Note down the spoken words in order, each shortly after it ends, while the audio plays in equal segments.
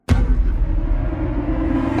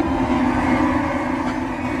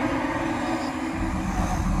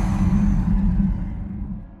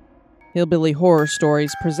Hillbilly Horror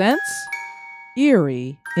Stories presents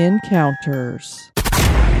Eerie Encounters.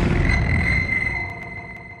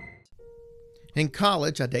 In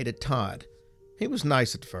college, I dated Todd. He was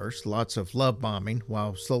nice at first, lots of love bombing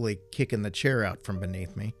while slowly kicking the chair out from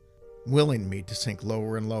beneath me, willing me to sink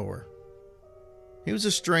lower and lower. He was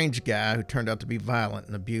a strange guy who turned out to be violent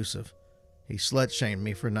and abusive. He slut-shamed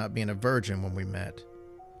me for not being a virgin when we met.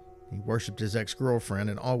 He worshipped his ex-girlfriend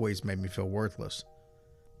and always made me feel worthless.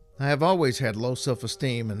 I have always had low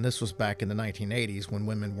self-esteem, and this was back in the 1980s when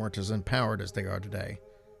women weren't as empowered as they are today.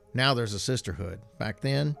 Now there's a sisterhood. Back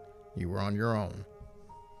then, you were on your own.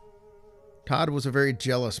 Todd was a very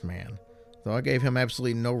jealous man, though I gave him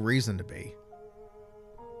absolutely no reason to be.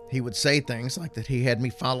 He would say things like that he had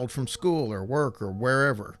me followed from school or work or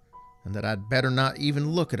wherever, and that I'd better not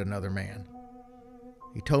even look at another man.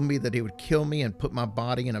 He told me that he would kill me and put my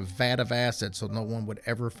body in a vat of acid so no one would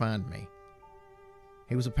ever find me.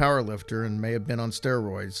 He was a power lifter and may have been on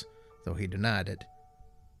steroids, though he denied it.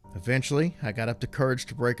 Eventually, I got up the courage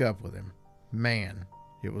to break up with him. Man,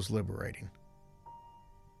 it was liberating.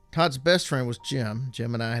 Todd's best friend was Jim.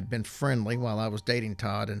 Jim and I had been friendly while I was dating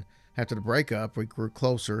Todd, and after the breakup, we grew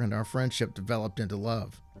closer and our friendship developed into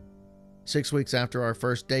love. 6 weeks after our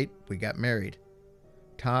first date, we got married.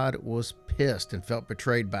 Todd was pissed and felt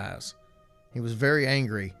betrayed by us. He was very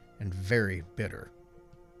angry and very bitter.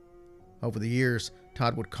 Over the years,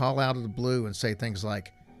 Todd would call out of the blue and say things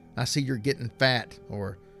like, "I see you're getting fat,"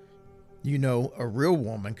 or, "You know, a real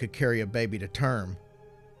woman could carry a baby to term.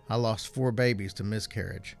 I lost 4 babies to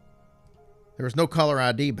miscarriage." There was no caller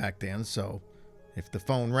ID back then, so if the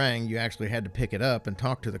phone rang, you actually had to pick it up and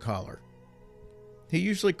talk to the caller. He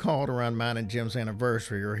usually called around mine and Jim's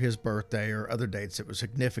anniversary or his birthday or other dates that were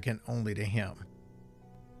significant only to him.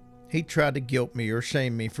 He tried to guilt me or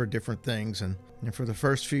shame me for different things, and for the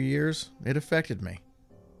first few years, it affected me.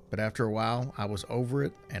 But after a while, I was over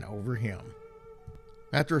it and over him.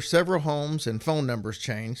 After several homes and phone numbers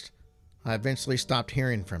changed, I eventually stopped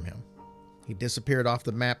hearing from him. He disappeared off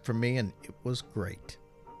the map from me, and it was great.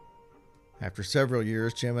 After several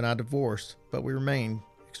years, Jim and I divorced, but we remain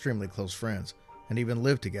extremely close friends and even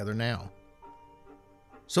live together now.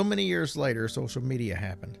 So many years later, social media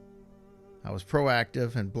happened. I was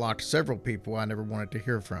proactive and blocked several people I never wanted to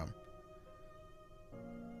hear from.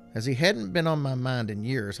 As he hadn't been on my mind in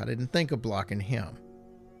years, I didn't think of blocking him.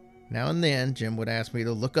 Now and then, Jim would ask me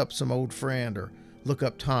to look up some old friend or look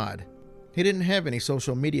up Todd. He didn't have any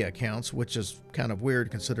social media accounts, which is kind of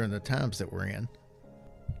weird considering the times that we're in.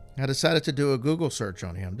 I decided to do a Google search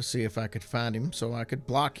on him to see if I could find him so I could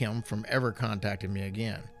block him from ever contacting me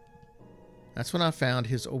again. That's when I found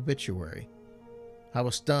his obituary. I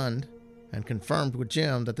was stunned and confirmed with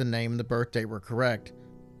Jim that the name and the birth date were correct,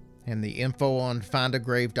 and the info on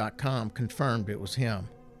findagrave.com confirmed it was him.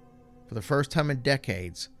 For the first time in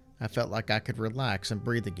decades, I felt like I could relax and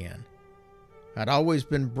breathe again. I'd always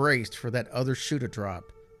been braced for that other shoe to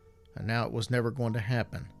drop, and now it was never going to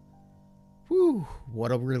happen. Whew,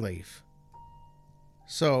 what a relief.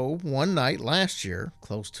 So, one night last year,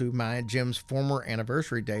 close to my and Jim's former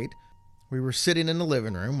anniversary date, we were sitting in the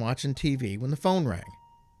living room watching TV when the phone rang.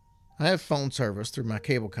 I have phone service through my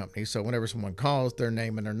cable company, so whenever someone calls, their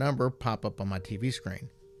name and their number pop up on my TV screen.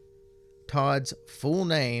 Todd's full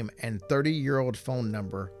name and 30-year-old phone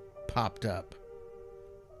number popped up.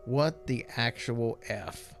 What the actual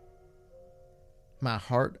F? My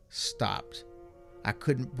heart stopped. I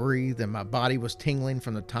couldn't breathe, and my body was tingling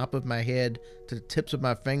from the top of my head to the tips of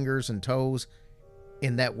my fingers and toes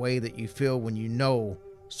in that way that you feel when you know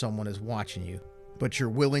someone is watching you, but you're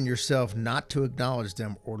willing yourself not to acknowledge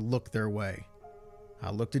them or look their way.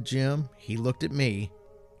 I looked at Jim, he looked at me.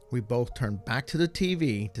 We both turned back to the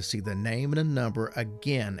TV to see the name and the number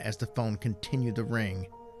again as the phone continued to ring,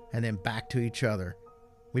 and then back to each other.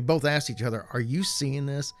 We both asked each other, "Are you seeing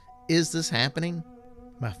this? Is this happening?"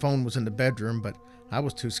 My phone was in the bedroom, but I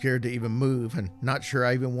was too scared to even move and not sure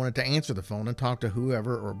I even wanted to answer the phone and talk to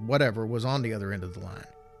whoever or whatever was on the other end of the line.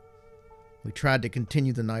 We tried to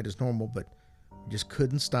continue the night as normal, but we just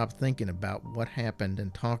couldn't stop thinking about what happened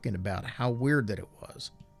and talking about how weird that it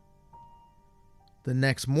was. The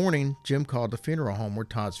next morning, Jim called the funeral home where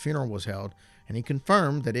Todd's funeral was held, and he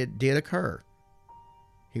confirmed that it did occur.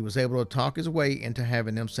 He was able to talk his way into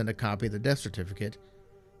having them send a copy of the death certificate.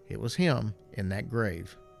 It was him in that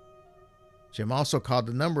grave. Jim also called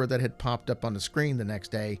the number that had popped up on the screen the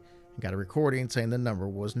next day and got a recording saying the number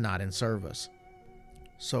was not in service.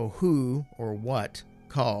 So who or what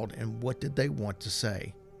called and what did they want to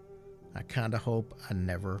say? I kinda hope I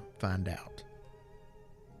never find out.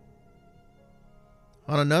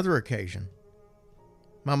 On another occasion,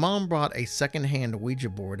 My mom bought a second-hand Ouija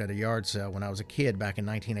board at a yard sale when I was a kid back in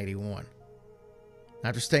 1981.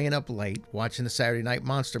 After staying up late, watching the Saturday Night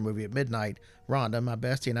Monster movie at midnight, Rhonda, my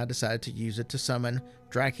bestie, and I decided to use it to summon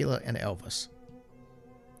Dracula and Elvis.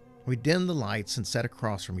 We dimmed the lights and sat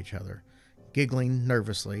across from each other, giggling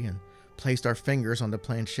nervously, and placed our fingers on the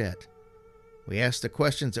planchette. We asked the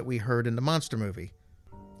questions that we heard in the monster movie.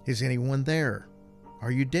 Is anyone there?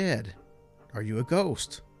 Are you dead? Are you a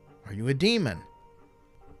ghost? Are you a demon?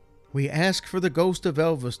 We ask for the ghost of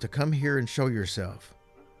Elvis to come here and show yourself.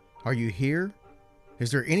 Are you here?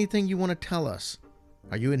 Is there anything you want to tell us?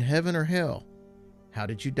 Are you in heaven or hell? How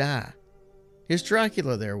did you die? Is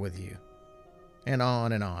Dracula there with you? And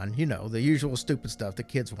on, you know, the usual stupid stuff that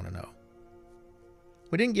kids want to know.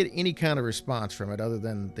 We didn't get any kind of response from it other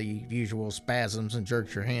than the usual spasms and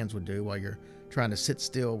jerks your hands would do while you're trying to sit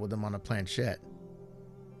still with them on a planchette.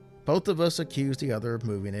 Both of us accused the other of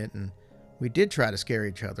moving it, and we did try to scare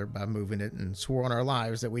each other by moving it and swore on our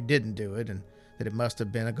lives that we didn't do it and that it must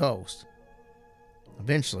have been a ghost.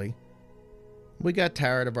 Eventually, we got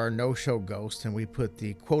tired of our no-show ghost and we put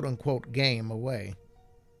the quote-unquote game away.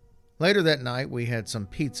 Later that night, we had some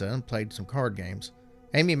pizza and played some card games.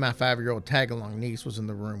 Amy, my 5-year-old tag-along niece, was in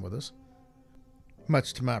the room with us.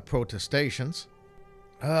 Much to my protestations.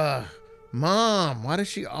 Mom, why does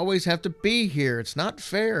she always have to be here? It's not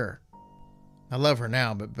fair. I love her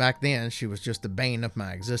now, but back then she was just the bane of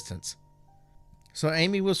my existence. So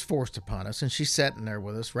Amy was forced upon us, and she sat in there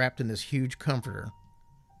with us, wrapped in this huge comforter.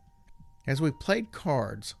 As we played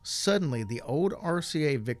cards, suddenly the old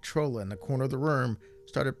RCA Victrola in the corner of the room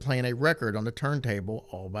started playing a record on the turntable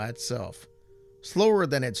all by itself, slower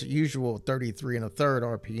than its usual 33 1/3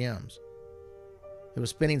 RPMs. It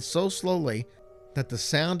was spinning so slowly that the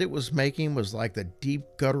sound it was making was like the deep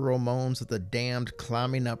guttural moans of the damned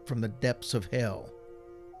climbing up from the depths of hell.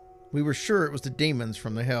 We were sure it was the demons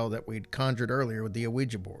from the hell that we'd conjured earlier with the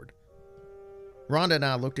Ouija board. Rhonda and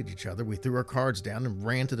I looked at each other, we threw our cards down and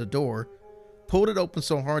ran to the door, pulled it open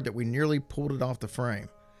so hard that we nearly pulled it off the frame.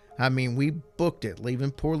 I mean, we booked it,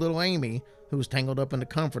 leaving poor little Amy, who was tangled up in the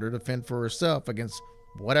comforter, to fend for herself against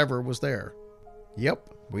whatever was there. Yep,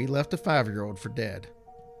 we left a 5-year-old for dead.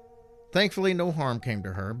 Thankfully, no harm came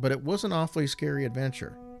to her, but it was an awfully scary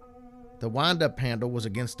adventure. The wind-up handle was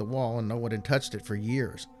against the wall and no one had touched it for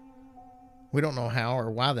years. We don't know how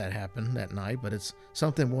or why that happened that night, but it's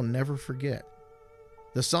something we'll never forget.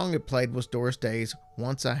 The song it played was Doris Day's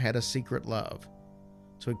Once I Had a Secret Love,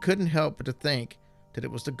 so we couldn't help but to think that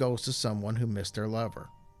it was the ghost of someone who missed their lover.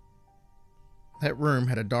 That room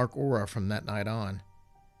had a dark aura from that night on.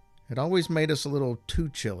 It always made us a little too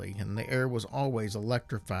chilly, and the air was always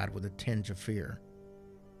electrified with a tinge of fear.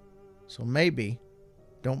 So maybe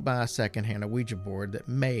don't buy a secondhand Ouija board that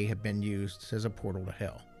may have been used as a portal to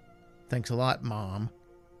hell. Thanks a lot, Mom.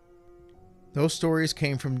 Those stories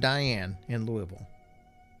came from Diane in Louisville.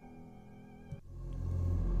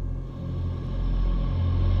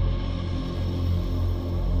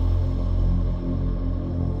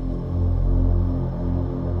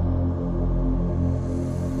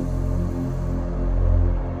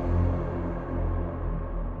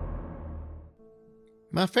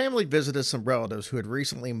 My family visited some relatives who had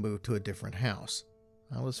recently moved to a different house.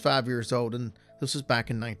 I was 5 years old, and this was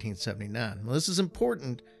back in 1979. Well, this is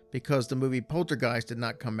important because the movie Poltergeist did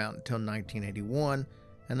not come out until 1981,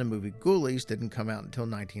 and the movie Ghoulies didn't come out until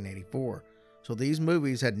 1984. So these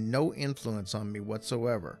movies had no influence on me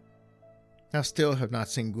whatsoever. I still have not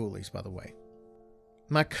seen Ghoulies, by the way.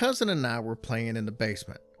 My cousin and I were playing in the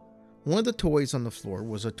basement. One of the toys on the floor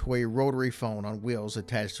was a toy rotary phone on wheels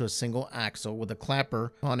attached to a single axle with a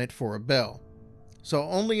clapper on it for a bell. So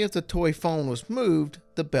only if the toy phone was moved,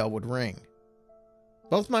 the bell would ring.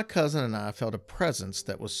 Both my cousin and I felt a presence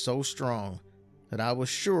that was so strong that I was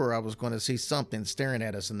sure I was going to see something staring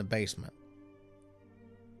at us in the basement.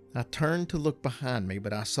 I turned to look behind me,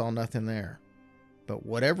 but I saw nothing there. But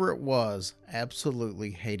whatever it was absolutely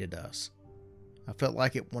hated us. I felt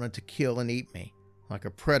like it wanted to kill and eat me, like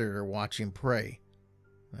a predator watching prey.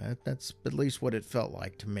 That's at least what it felt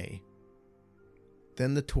like to me.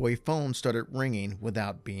 Then the toy phone started ringing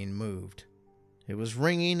without being moved. It was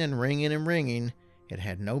ringing and ringing and ringing. It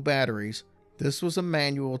had no batteries. This was a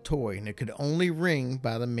manual toy, and it could only ring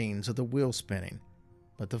by the means of the wheel spinning.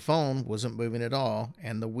 But the phone wasn't moving at all,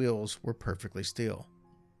 and the wheels were perfectly still.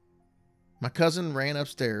 My cousin ran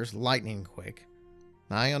upstairs lightning quick.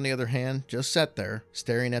 I, on the other hand, just sat there,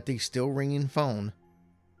 staring at the still ringing phone.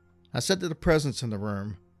 I said to the presence in the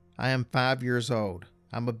room, I am 5 years old.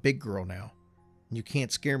 I'm a big girl now. You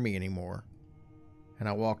can't scare me anymore. And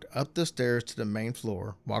I walked up the stairs to the main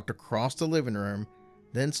floor, walked across the living room,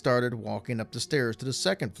 then started walking up the stairs to the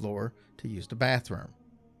second floor to use the bathroom.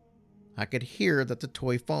 I could hear that the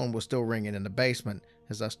toy phone was still ringing in the basement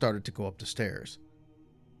as I started to go up the stairs.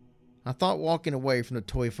 I thought walking away from the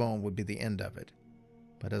toy phone would be the end of it,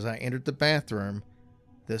 but as I entered the bathroom,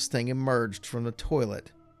 this thing emerged from the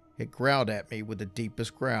toilet. It growled at me with the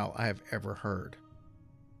deepest growl I have ever heard.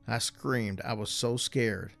 I screamed. I was so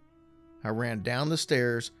scared. I ran down the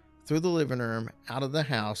stairs, through the living room, out of the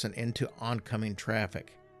house, and into oncoming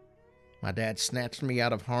traffic. My dad snatched me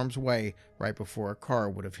out of harm's way right before a car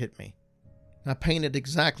would have hit me. I painted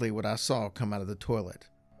exactly what I saw come out of the toilet.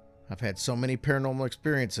 I've had so many paranormal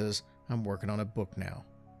experiences, I'm working on a book now.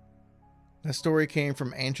 That story came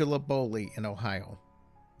from Angela Bowley in Ohio.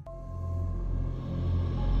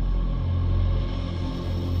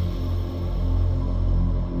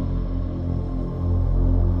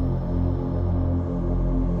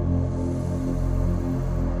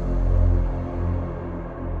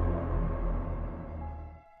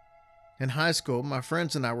 In high school, my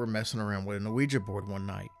friends and I were messing around with an Ouija board one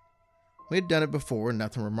night. We had done it before and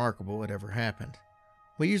nothing remarkable had ever happened.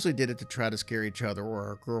 We usually did it to try to scare each other or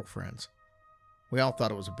our girlfriends. We all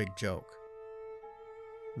thought it was a big joke.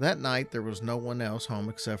 That night, there was no one else home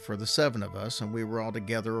except for the 7 of us, and we were all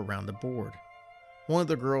together around the board. One of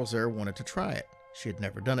the girls there wanted to try it. She had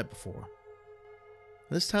never done it before.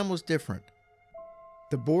 This time was different.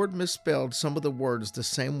 The board misspelled some of the words the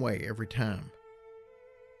same way every time.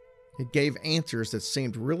 It gave answers that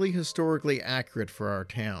seemed really historically accurate for our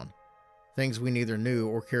town, things we neither knew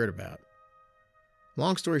or cared about.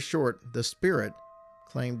 Long story short, the spirit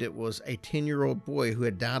claimed it was a 10-year-old boy who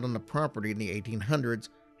had died on the property in the 1800s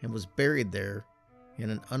and was buried there in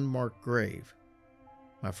an unmarked grave.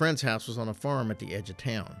 My friend's house was on a farm at the edge of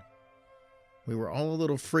town. We were all a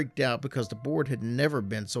little freaked out because the board had never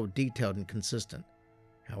been so detailed and consistent.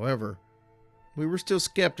 However, we were still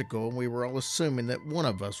skeptical, and we were all assuming that one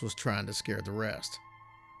of us was trying to scare the rest.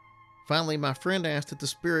 Finally, my friend asked if the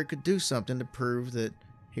spirit could do something to prove that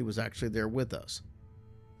he was actually there with us.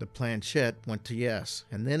 The planchette went to yes,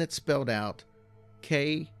 and then it spelled out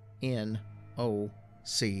K-N-O-C-K.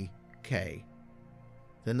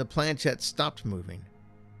 Then the planchette stopped moving.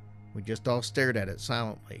 We just all stared at it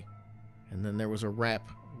silently, and then there was a rap,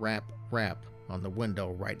 rap, rap on the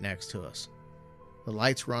window right next to us. The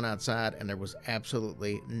lights were on outside, and there was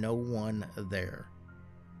absolutely no one there.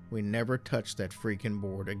 We never touched that freaking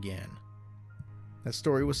board again. That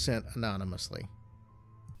story was sent anonymously.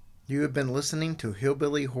 You have been listening to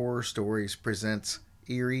Hillbilly Horror Stories presents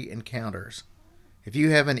Eerie Encounters. If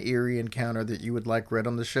you have an eerie encounter that you would like read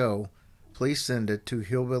on the show, please send it to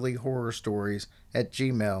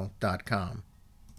hillbillyhorrorstories@gmail.com.